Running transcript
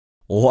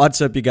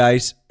What's up you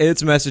guys,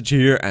 it's Message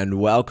here and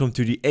welcome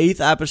to the 8th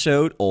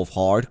episode of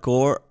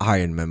Hardcore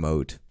Ironman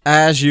mode.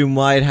 As you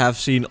might have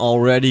seen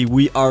already,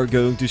 we are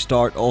going to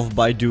start off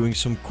by doing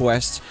some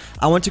quests.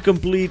 I want to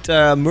complete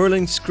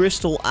Merlin's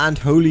Crystal and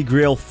Holy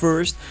Grail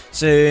first,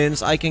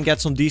 since I can get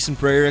some decent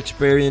prayer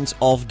experience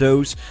of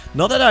those.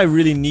 Not that I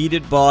really need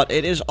it, but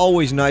it is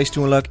always nice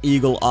to unlock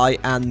Eagle Eye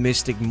and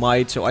Mystic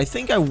Might, so I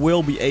think I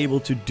will be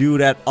able to do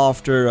that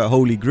after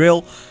Holy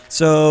Grail.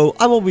 So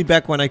I will be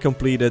back when I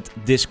completed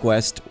this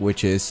quest,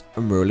 which is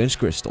Merlin's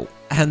Crystal.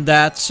 And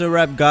that's a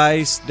wrap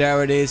guys,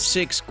 there it is,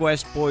 6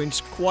 quest points,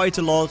 quite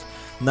a lot.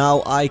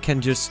 Now I can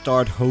just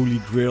start Holy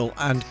Grail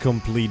and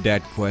complete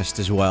that quest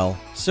as well.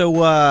 So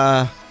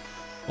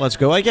let's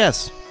go I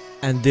guess.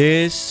 And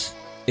this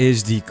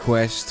is the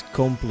quest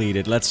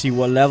completed. Let's see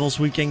what levels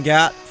we can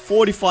get.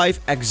 45,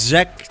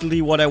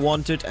 exactly what I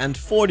wanted, and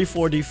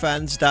 44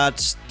 defense,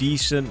 that's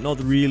decent, not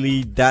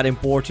really that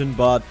important,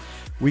 but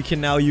we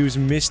can now use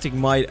Mystic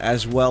Might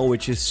as well,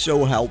 which is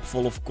so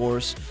helpful of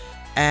course.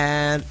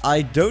 And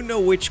I don't know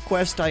which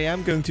quest I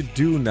am going to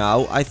do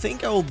now. I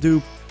think I will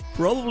do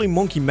probably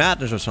Monkey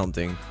Madness or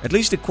something. At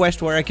least a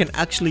quest where I can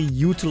actually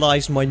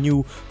utilize my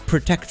new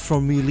Protect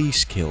from Melee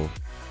skill.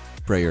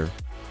 Prayer,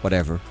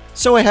 whatever.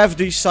 So I have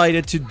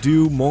decided to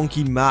do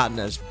Monkey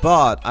Madness,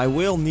 but I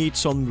will need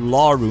some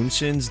law runes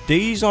since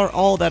these are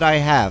all that I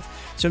have.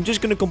 So I'm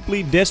just gonna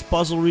complete this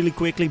puzzle really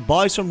quickly,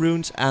 buy some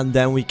runes, and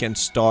then we can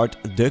start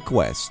the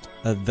quest.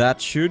 That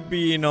should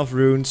be enough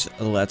runes.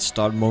 Let's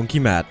start Monkey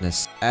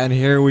Madness. And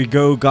here we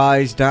go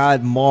guys,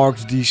 that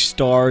marks the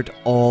start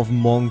of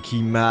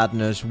Monkey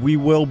Madness. We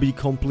will be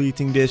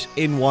completing this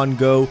in one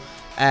go,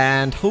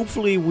 and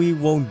hopefully we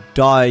won't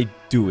die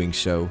doing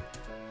so.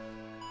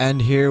 And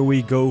here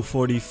we go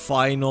for the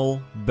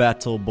final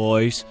battle,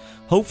 boys.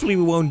 Hopefully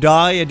we won't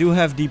die. I do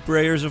have the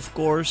prayers, of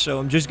course, so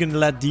I'm just gonna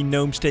let the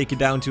gnomes take it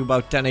down to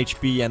about 10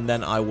 HP, and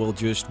then I will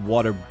just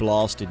water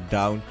blast it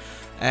down.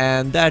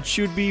 And that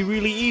should be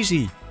really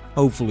easy,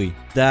 hopefully.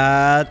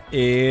 That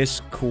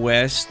is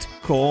quest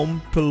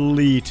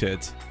completed.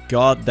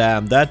 God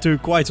damn, that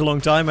took quite a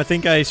long time. I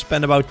think I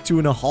spent about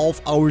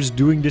 2.5 hours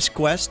doing this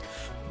quest,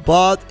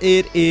 but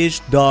it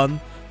is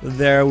done.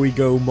 There we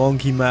go,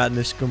 Monkey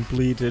Madness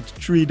completed,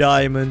 3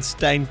 diamonds,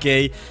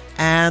 10k,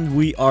 and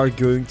we are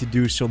going to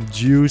do some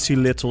juicy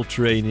little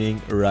training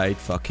right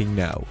fucking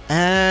now.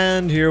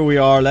 And here we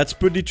are, let's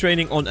put the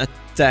training on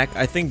attack.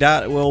 I think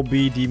that will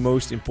be the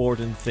most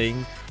important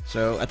thing.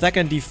 So attack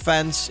and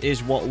defense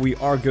is what we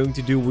are going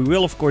to do. We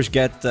will of course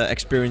get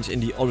experience in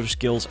the other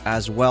skills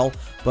as well,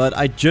 but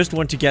I just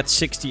want to get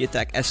 60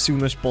 attack as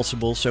soon as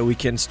possible so we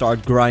can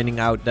start grinding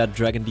out that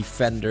Dragon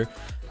Defender.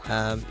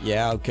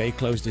 Yeah, okay,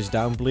 close this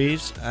down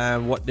please.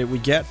 What did we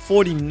get?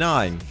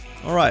 49.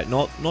 Alright,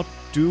 not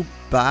too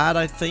bad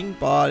I think,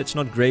 but it's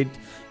not great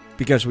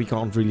because we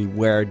can't really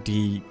wear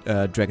the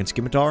Dragon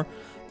Scimitar.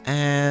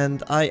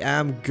 And I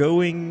am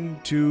going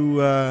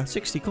to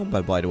 60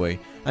 combat by the way.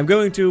 I'm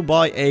going to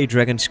buy a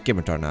Dragon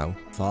Scimitar now.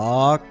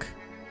 Fuck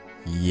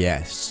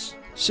yes.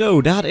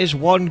 So that is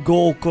one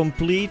goal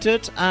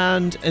completed,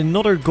 and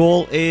another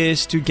goal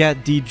is to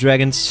get the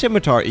Dragon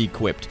Scimitar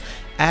equipped.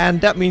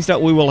 And that means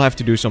that we will have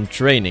to do some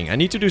training. I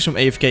need to do some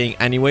AFKing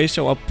anyway,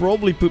 so I'll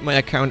probably put my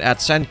account at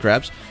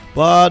Sandcrabs.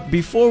 But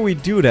before we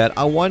do that,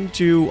 I want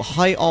to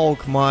high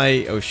alch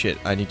my... Oh shit,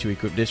 I need to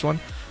equip this one.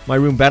 My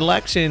Rune Battle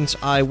Axe, since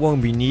I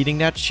won't be needing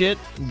that shit.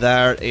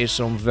 There is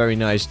some very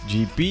nice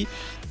GP.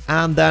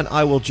 And then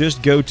I will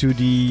just go to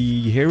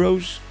the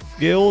Heroes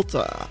Guild.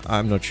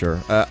 I'm not sure.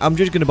 I'm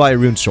just gonna buy a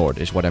rune sword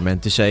is what I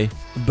meant to say.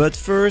 But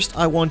first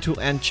I want to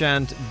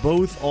enchant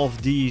both of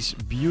these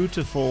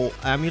beautiful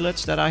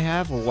amulets that I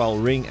have, or well,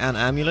 ring and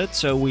amulet.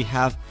 So we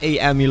have a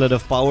amulet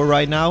of power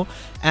right now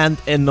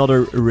and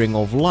another ring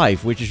of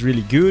life, which is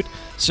really good.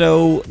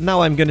 So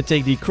now I'm gonna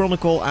take the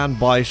Chronicle and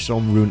buy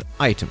some rune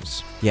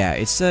items. Yeah,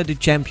 it's the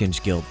Champions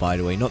Guild by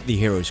the way, not the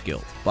Heroes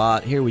Guild.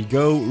 But here we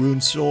go, rune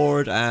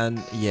sword,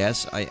 and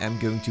yes, I am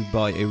going to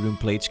buy a rune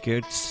plate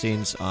skirt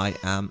since I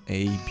am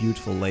a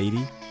beautiful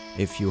lady,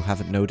 if you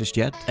haven't noticed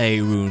yet. A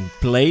rune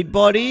plate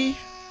body,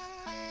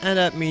 and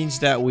that means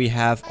that we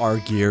have our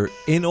gear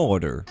in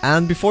order.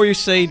 And before you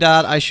say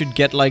that I should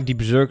get like the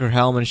Berserker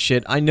helm and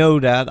shit, I know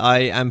that, I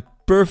am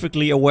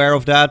perfectly aware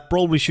of that.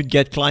 Probably should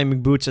get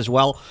climbing boots as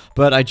well,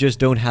 but I just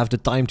don't have the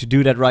time to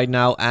do that right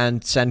now,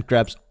 and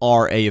Sandcrabs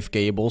are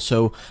AFKable,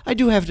 so I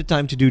do have the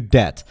time to do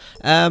that.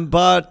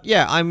 But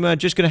yeah, I'm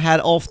just gonna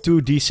head off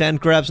to the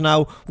Sandcrabs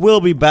now.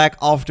 We'll be back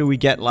after we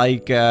get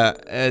like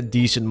a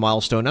decent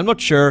milestone. I'm not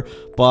sure,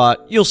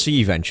 but you'll see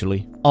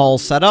eventually. All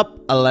set up,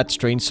 let's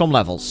train some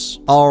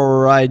levels.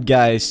 Alright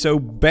guys, so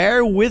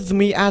bear with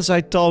me as I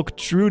talk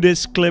through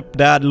this clip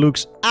that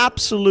looks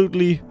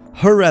absolutely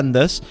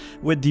horrendous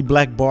with the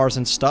black bars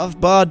and stuff,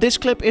 but this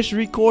clip is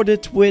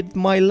recorded with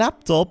my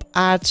laptop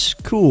at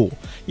school.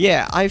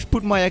 Yeah, I've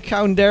put my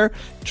account there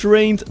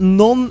trained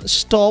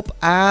non-stop,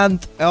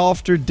 and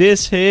after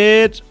this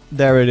hit,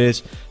 there it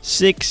is,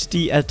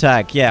 60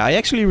 attack. Yeah, I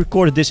actually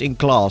recorded this in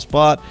class,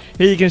 but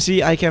here you can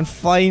see I can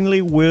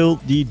finally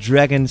wield the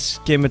Dragon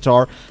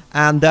Scimitar,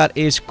 and that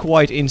is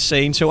quite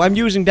insane. So I'm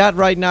using that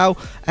right now,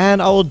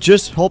 and I will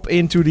just hop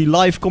into the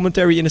live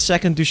commentary in a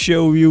second to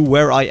show you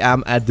where I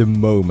am at the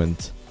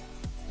moment.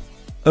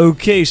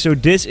 Okay, so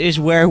this is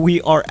where we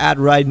are at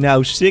right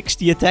now.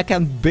 60 attack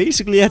and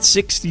basically at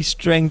 60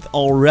 strength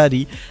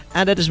already.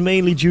 And that is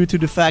mainly due to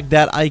the fact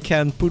that I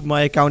can put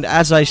my account,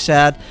 as I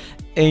said,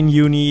 in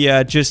uni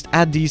just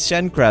at these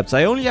sand crabs.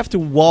 I only have to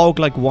walk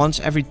like once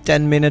every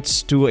 10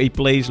 minutes to a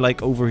place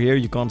like over here.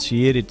 You can't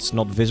see it, it's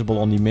not visible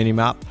on the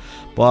minimap.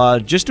 But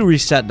just to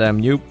reset them,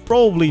 you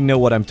probably know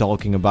what I'm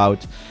talking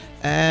about.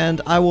 And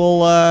I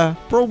will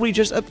probably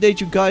just update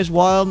you guys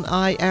while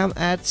I am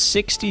at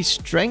 60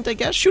 strength, I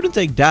guess. Shouldn't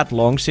take that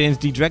long, since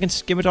the Dragon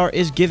Scimitar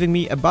is giving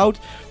me about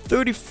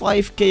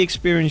 35k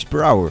experience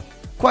per hour.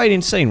 Quite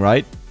insane,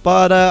 right?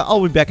 But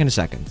I'll be back in a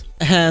second.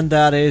 And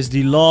that is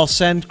the last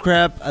sand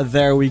crab.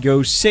 There we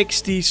go,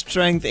 60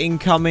 strength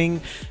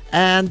incoming.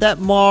 And that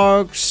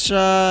marks,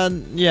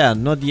 yeah,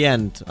 not the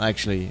end,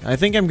 actually. I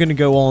think I'm gonna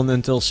go on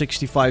until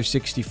 65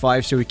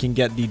 so we can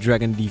get the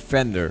Dragon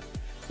Defender.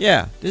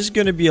 Yeah, this is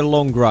gonna be a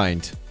long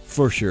grind,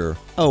 for sure.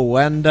 Oh,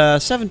 and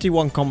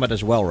 71 combat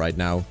as well right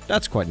now.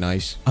 That's quite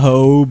nice.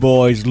 Oh,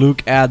 boys,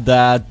 look at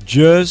that.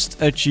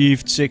 Just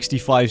achieved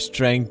 65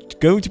 strength.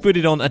 Going to put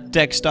it on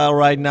attack style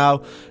right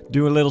now.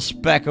 Do a little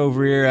spec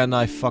over here, and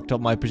I fucked up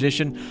my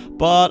position.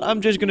 But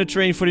I'm just gonna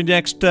train for the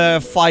next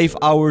 5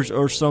 hours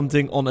or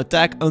something on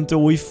attack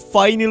until we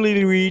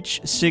finally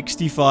reach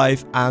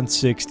 65 and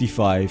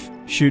 65.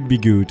 Should be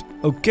good.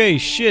 Okay,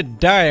 shit,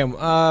 damn.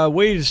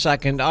 Wait a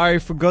second. I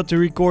forgot to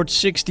record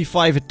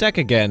 65 attack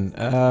again.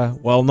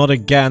 Well, not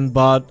again,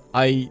 but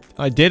I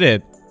did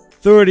it.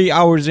 30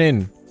 hours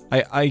in.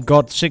 I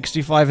got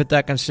 65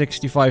 attack and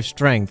 65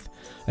 strength.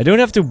 I don't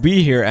have to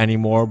be here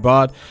anymore,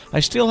 but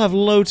I still have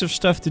loads of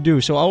stuff to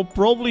do. So I'll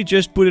probably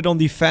just put it on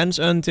defense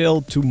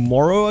until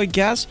tomorrow, I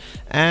guess.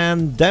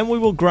 And then we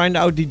will grind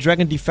out the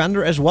Dragon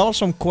Defender as well as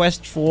some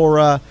quests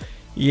for,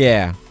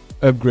 yeah,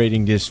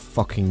 upgrading this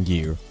fucking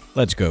gear.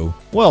 Let's go.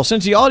 Well,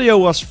 since the audio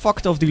was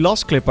fucked off the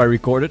last clip I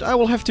recorded, I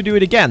will have to do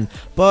it again.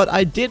 But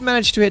I did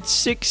manage to hit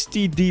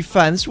 60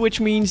 defense,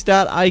 which means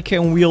that I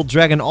can wield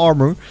dragon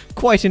armor.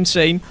 Quite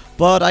insane.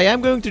 But I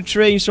am going to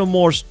train some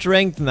more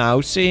strength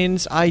now,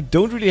 since I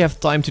don't really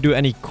have time to do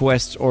any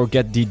quests or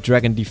get the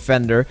Dragon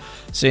Defender.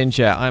 Since,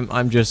 yeah,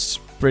 I'm just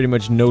pretty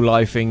much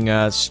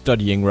no-lifing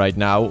studying right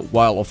now,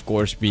 while of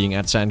course being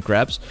at sand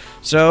crabs.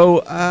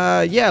 So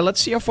yeah,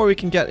 let's see how far we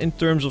can get in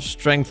terms of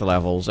strength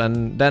levels,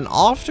 and then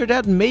after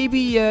that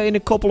maybe in a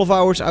couple of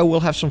hours I will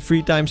have some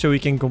free time so we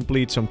can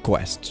complete some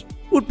quests.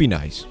 Would be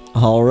nice.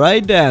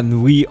 Alright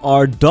then, we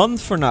are done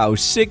for now.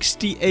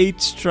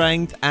 68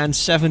 strength and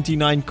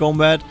 79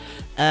 combat.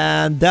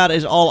 And that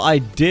is all I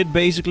did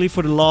basically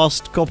for the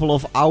last couple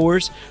of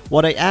hours.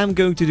 What I am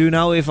going to do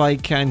now, if I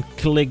can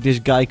click this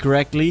guy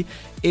correctly,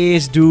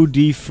 is do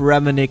the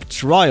Konac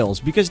trials,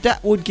 because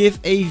that would give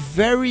a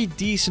very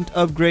decent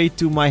upgrade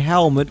to my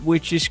helmet,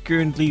 which is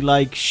currently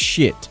like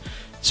shit.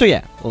 So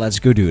yeah, let's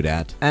go do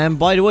that. And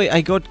by the way,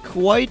 I got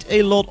quite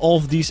a lot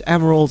of these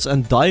emeralds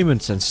and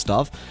diamonds and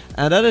stuff.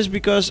 And that is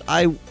because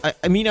I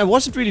mean, I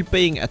wasn't really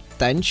paying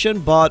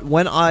attention, but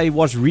when I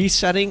was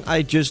resetting,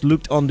 I just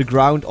looked on the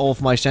ground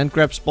of my sand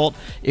crab spot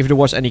if there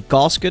was any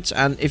caskets.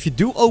 And if you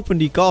do open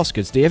the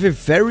caskets, they have a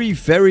very,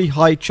 very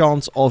high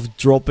chance of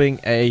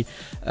dropping a,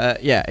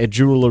 yeah, a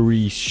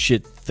jewelry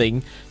shit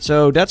thing.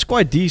 So that's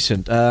quite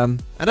decent.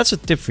 And that's a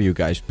tip for you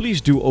guys. Please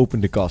do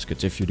open the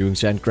caskets if you're doing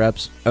sand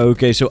crabs.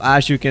 Okay, so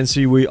as you can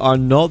see, we are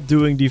not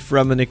doing the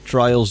Konac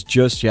trials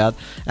just yet.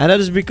 And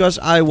that is because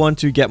I want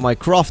to get my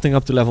crafting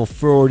up to level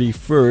 40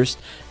 first.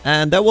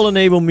 And that will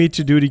enable me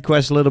to do the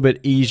quest a little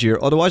bit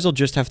easier. Otherwise, I'll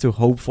just have to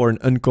hope for an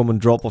uncommon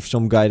drop of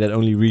some guy that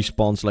only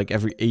respawns like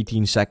every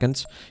 18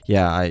 seconds.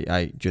 Yeah,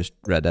 I just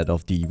read that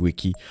off the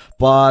wiki.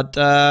 But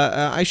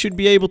I should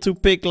be able to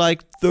pick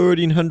like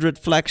 1300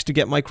 flags to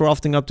get my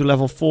crafting up to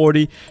level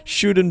 40.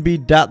 Shouldn't be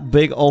that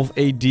big of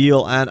a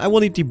deal. And I will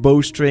need the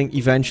bowstring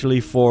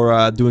eventually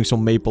for doing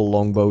some maple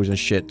longbows and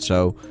shit.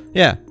 So,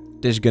 yeah.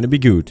 This is gonna be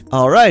good.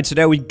 Alright, so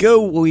there we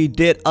go. We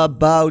did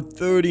about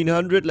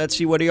 1300. Let's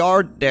see where they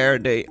are. There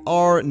they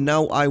are.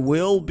 Now I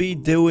will be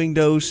doing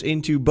those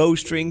into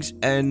bowstrings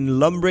and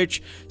lumbridge.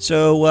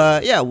 So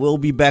yeah, we'll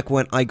be back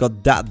when I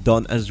got that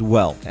done as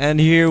well. And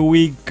here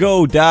we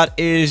go. That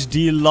is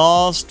the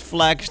last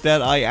flags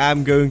that I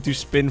am going to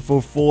spin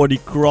for 40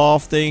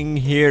 crafting.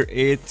 Here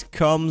it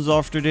comes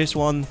after this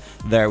one.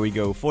 There we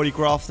go. 40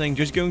 crafting.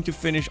 Just going to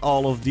finish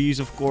all of these,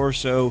 of course.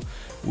 So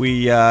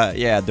we,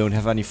 yeah, don't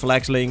have any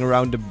flags laying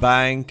around the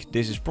bank.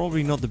 This is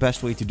probably not the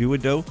best way to do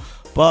it though.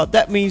 But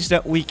that means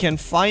that we can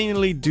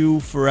finally do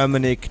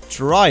Konac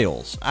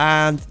trials.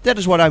 And that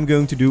is what I'm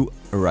going to do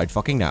right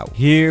fucking now.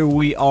 Here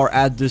we are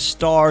at the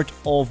start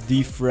of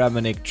the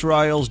Konac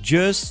trials.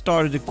 Just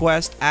started the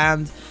quest,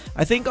 and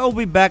I think I'll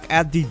be back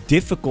at the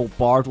difficult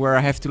part where I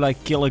have to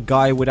like kill a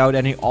guy without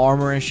any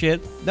armor and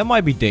shit. That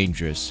might be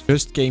dangerous.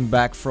 Just came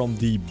back from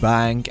the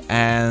bank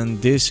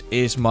and this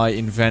is my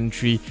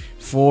inventory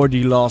for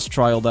the last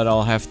trial that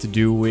I'll have to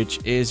do,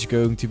 which is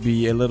going to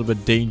be a little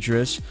bit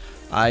dangerous.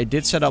 I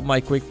did set up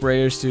my quick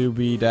prayers to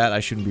be that. I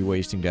shouldn't be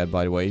wasting that,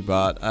 by the way,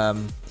 but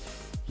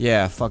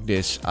yeah, fuck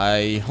this.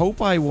 I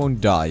hope I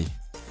won't die.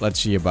 Let's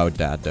see about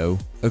that though.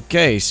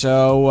 Okay,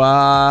 so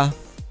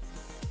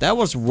that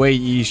was way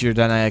easier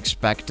than I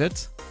expected.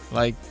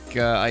 Like,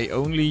 I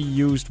only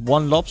used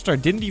one lobster. I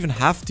didn't even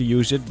have to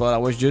use it, but I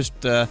was just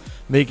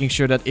making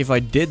sure that if I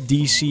did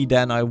DC,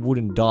 then I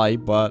wouldn't die.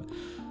 But,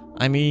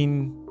 I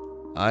mean,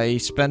 I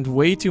spent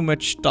way too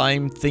much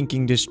time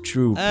thinking this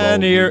through, probably.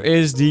 And here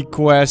is the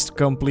quest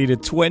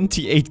completed.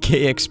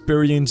 28k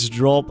experience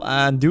drop.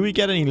 And do we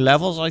get any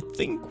levels? I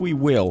think we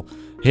will.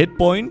 Hit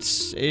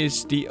points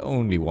is the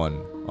only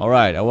one.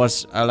 Alright, I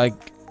was like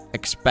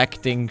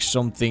expecting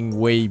something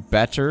way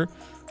better.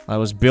 I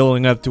was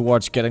building up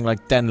towards getting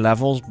like 10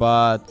 levels,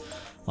 but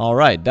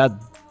alright, that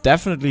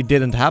definitely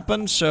didn't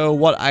happen. So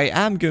what I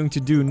am going to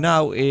do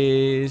now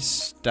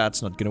is...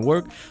 That's not gonna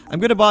work.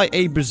 I'm gonna buy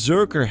a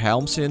Berserker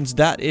helm, since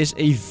that is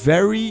a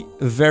very,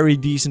 very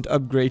decent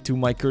upgrade to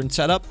my current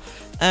setup.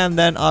 And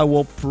then I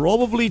will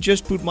probably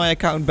just put my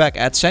account back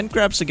at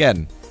Sandcrabs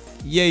again.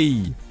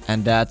 Yay!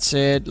 And that's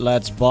it.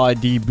 Let's buy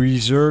the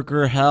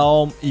Berserker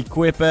helm,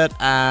 equip it,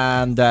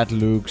 and that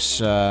looks,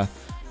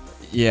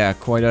 yeah,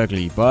 quite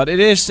ugly. But it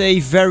is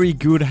a very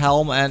good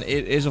helm, and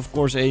it is, of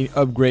course, a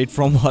upgrade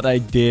from what I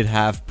did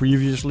have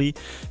previously.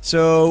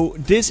 So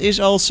this is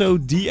also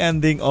the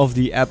ending of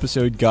the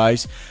episode,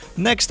 guys.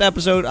 Next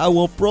episode, I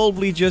will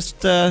probably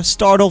just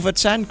start off at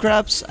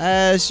Sandcrabs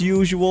as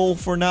usual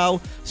for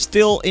now.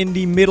 Still in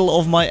the middle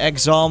of my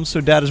exam, so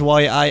that is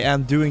why I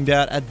am doing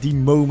that at the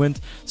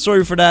moment.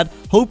 Sorry for that.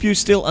 Hope you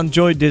still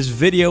enjoyed this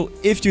video.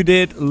 If you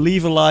did,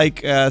 leave a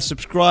like,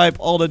 subscribe,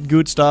 all that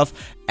good stuff.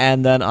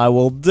 And then I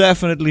will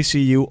definitely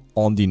see you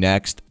on the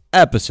next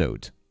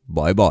episode.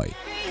 Bye bye.